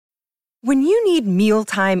When you need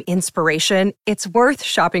mealtime inspiration, it's worth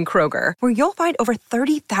shopping Kroger, where you'll find over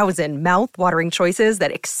 30,000 mouth-watering choices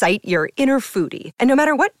that excite your inner foodie. And no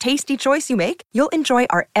matter what tasty choice you make, you'll enjoy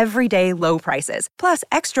our everyday low prices, plus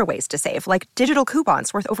extra ways to save, like digital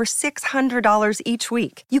coupons worth over $600 each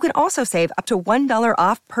week. You can also save up to $1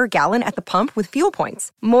 off per gallon at the pump with fuel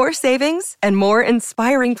points. More savings and more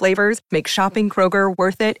inspiring flavors make shopping Kroger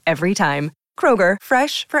worth it every time. Kroger,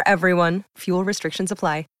 fresh for everyone. Fuel restrictions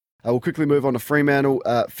apply. We'll quickly move on to Fremantle.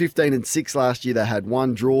 15-6 last year. They had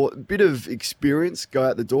one draw. A bit of experience go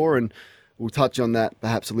out the door, and we'll touch on that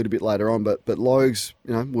perhaps a little bit later on. But Logues,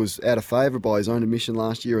 was out of favour by his own admission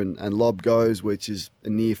last year, and Lobb goes, which is a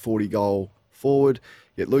near 40-goal forward.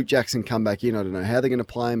 Yet Luke Jackson come back in. I don't know how they're going to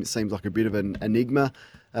play him. It seems like a bit of an enigma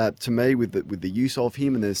to me with the use of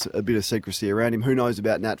him, and there's a bit of secrecy around him. Who knows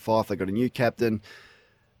about Nat Fyfe? They got a new captain.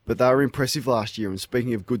 But they were impressive last year, and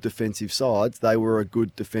speaking of good defensive sides, they were a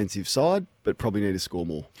good defensive side, but probably need to score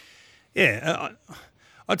more. Yeah,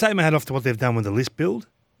 I'll take my hat off to what they've done with the list build.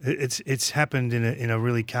 It's happened in a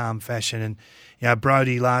really calm fashion, and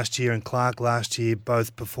Brodie last year and Clark last year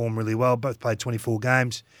both performed really well. Both played 24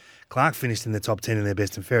 games. Clark finished in the top 10 in their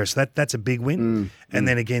best and fairest. So that's a big win. And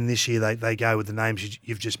then again this year they go with the names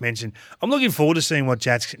you've just mentioned. I'm looking forward to seeing what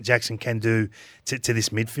Jackson can do to this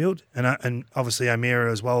midfield. And obviously O'Meara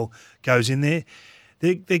as well goes in there.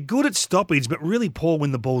 They're good at stoppage, but really poor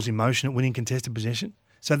when the ball's in motion at winning contested possession.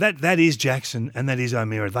 So that is Jackson and that is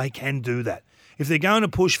O'Meara. They can do that. If they're going to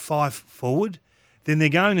push Fyfe forward, then they're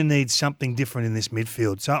going to need something different in this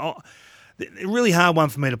midfield. So a really hard one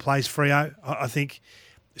for me to place, Freo. I think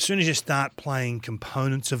as soon as you start playing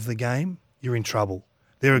components of the game, you're in trouble.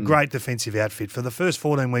 They're a great defensive outfit. For the first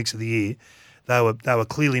 14 weeks of the year, they were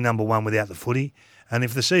clearly number one without the footy. And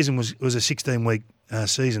if the season was a 16-week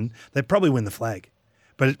season, they'd probably win the flag.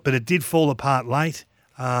 But it did fall apart late.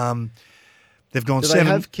 They've gone Do seven.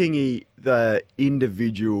 They have, Kingy, the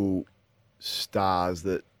individual stars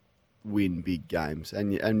that win big games,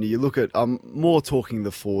 and you look at, I'm more talking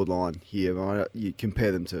the forward line here, right? You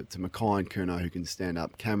compare them to Mackay and Curnow, who can stand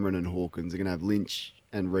up. Cameron and Hawkins are going to have Lynch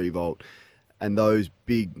and Revolt and those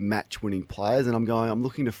big match-winning players, and I'm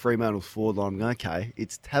looking to Fremantle's forward line. I'm going, okay,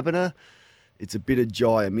 it's Taberner, it's a bit of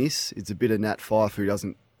Jai Amiss, it's a bit of Nat Fyfe, who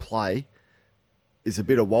doesn't play, it's a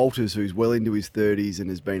bit of Walters, who's well into his 30s and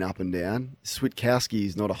has been up and down. Switkowski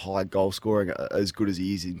is not a high goal scorer as good as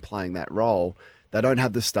he is in playing that role. They don't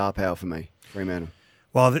have the star power for me, Fremantle.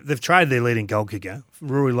 Well, they've traded their leading goal kicker.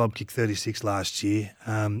 Rory Lobb kicked 36 last year.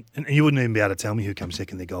 And you wouldn't even be able to tell me who comes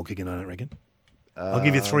second their goal kicking, I don't reckon. I'll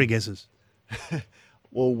give you three guesses.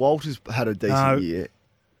 Well, Walters had a decent year.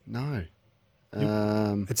 No.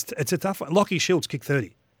 It's a tough one. Lockie Schultz kicked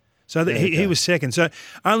 30. So he was second. So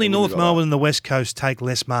only North Melbourne and the West Coast take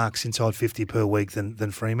less marks inside 50 per week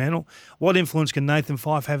than Fremantle. What influence can Nathan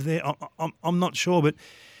Fyfe have there? I'm not sure, but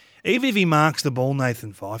even if he marks the ball,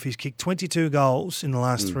 Nathan Fyfe, he's kicked 22 goals in the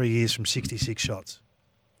last 3 years from 66 shots.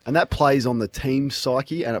 And that plays on the team's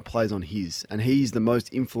psyche and it plays on his. And he's the most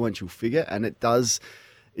influential figure, and it does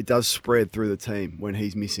spread through the team when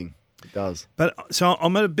he's missing. It does. But so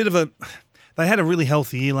I'm at a bit of a... They had a really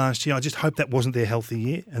healthy year last year. I just hope that wasn't their healthy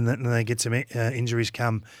year and that they get some injuries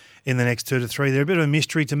come in the next 2 to 3. They're a bit of a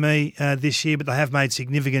mystery to me this year, but they have made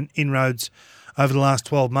significant inroads over the last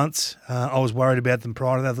 12 months. I was worried about them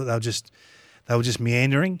prior to that. I thought they were just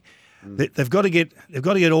meandering. They've got to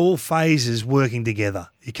get all phases working together.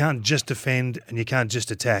 You can't just defend and you can't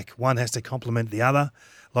just attack. One has to complement the other,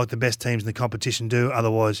 like the best teams in the competition do.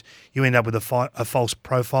 Otherwise, you end up with a false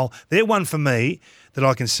profile. They're one for me that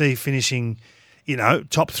I can see finishing,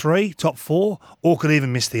 top 3, top 4, or could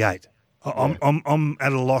even miss the 8. I'm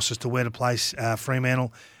at a loss as to where to place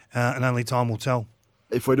Fremantle, and only time will tell.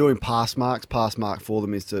 If we're doing pass mark for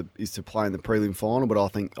them is to play in the prelim final, but I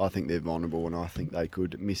think they're vulnerable, and I think they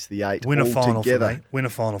could miss the 8 Win a final altogether. for me. Win a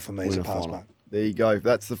final for me is a pass mark. There you go.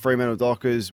 That's the Fremantle Dockers.